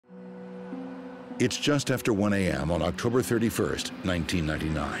It's just after 1 a.m. on October 31st,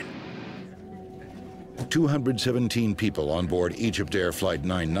 1999. 217 people on board Egypt Air Flight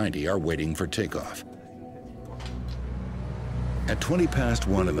 990 are waiting for takeoff. At 20 past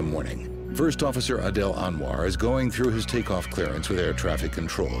 1 in the morning, First Officer Adel Anwar is going through his takeoff clearance with air traffic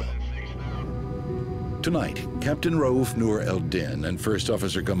control. Tonight, Captain Raouf Noor El-Din and First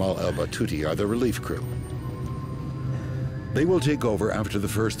Officer Gamal El-Batouti are the relief crew. They will take over after the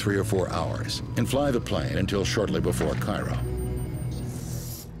first 3 or 4 hours and fly the plane until shortly before Cairo.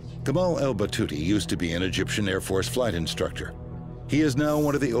 Gamal El-Batouti used to be an Egyptian Air Force flight instructor. He is now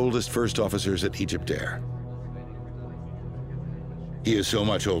one of the oldest first officers at Egypt Air. He is so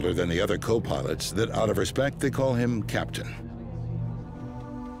much older than the other co-pilots that out of respect they call him Captain.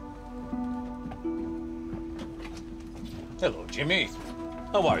 Hello, Jimmy.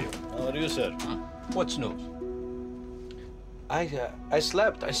 How are you? How are you, sir? What's news? I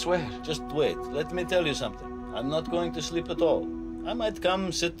slept, I swear. Just wait. Let me tell you something. I'm not going to sleep at all. I might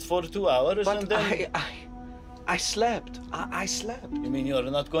come sit for 2 hours But and then... I slept. I slept. You mean you're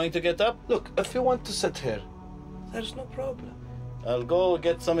not going to get up? Look, if you want to sit here, there's no problem. I'll go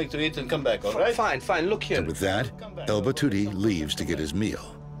get something to eat and come back, all right? Fine, fine. Look here. And with that, El-Batouti leaves to get his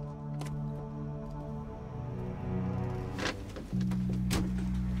meal.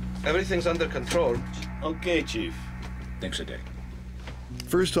 Everything's under control. Okay, Chief. Thanks a day.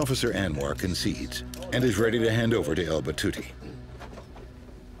 First Officer Anwar concedes and is ready to hand over to El-Batouti.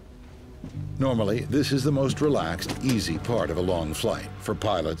 Normally, this is the most relaxed, easy part of a long flight for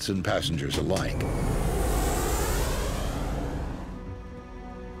pilots and passengers alike.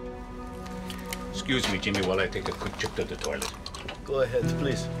 Excuse me, Jimmy, while I take a quick trip to the toilet. Go ahead,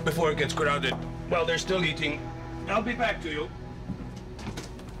 please. Before it gets crowded, while they're still eating, I'll be back to you.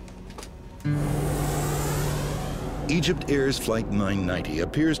 Egypt Air's Flight 990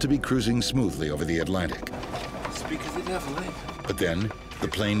 appears to be cruising smoothly over the Atlantic. Speak of the devil, eh? But then, the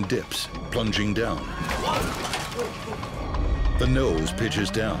plane dips, plunging down. The nose pitches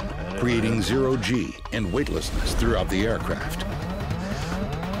down, creating zero-G and weightlessness throughout the aircraft.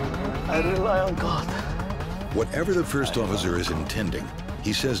 I rely on God. Whatever the first officer is intending,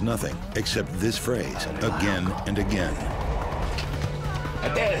 he says nothing except this phrase again and again.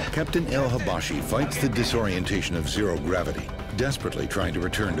 Captain El-Habashi fights the disorientation of zero gravity, desperately trying to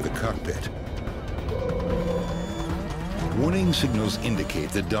return to the cockpit. Warning signals indicate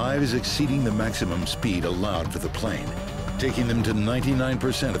the dive is exceeding the maximum speed allowed for the plane, taking them to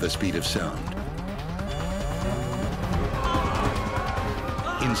 99% of the speed of sound.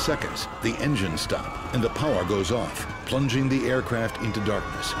 In seconds, the engines stop and the power goes off, plunging the aircraft into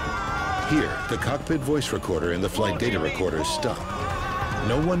darkness. Here, the cockpit voice recorder and the flight data recorders stop.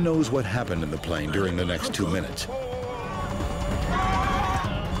 No one knows what happened in the plane during the next 2 minutes.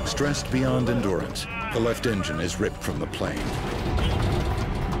 Stressed beyond endurance, the left engine is ripped from the plane.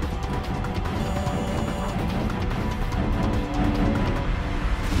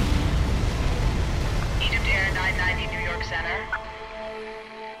 Egypt Air 990, New York Center.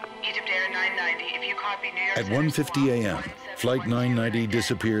 Egypt Air 990, if you copy New York At 1:50 a.m., Flight 990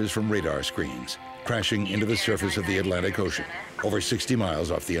 disappears from radar screens, crashing into the surface of the Atlantic Ocean, over 60 miles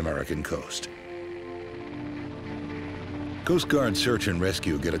off the American coast. Coast Guard search and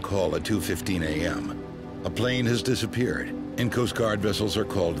rescue get a call at 2:15 a.m. A plane has disappeared, and Coast Guard vessels are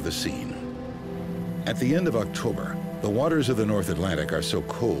called to the scene. At the end of October, the waters of the North Atlantic are so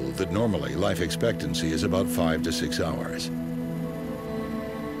cold that normally life expectancy is about 5 to 6 hours.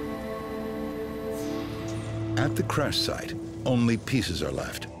 At the crash site, only pieces are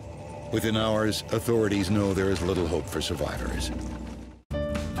left. Within hours, authorities know there is little hope for survivors.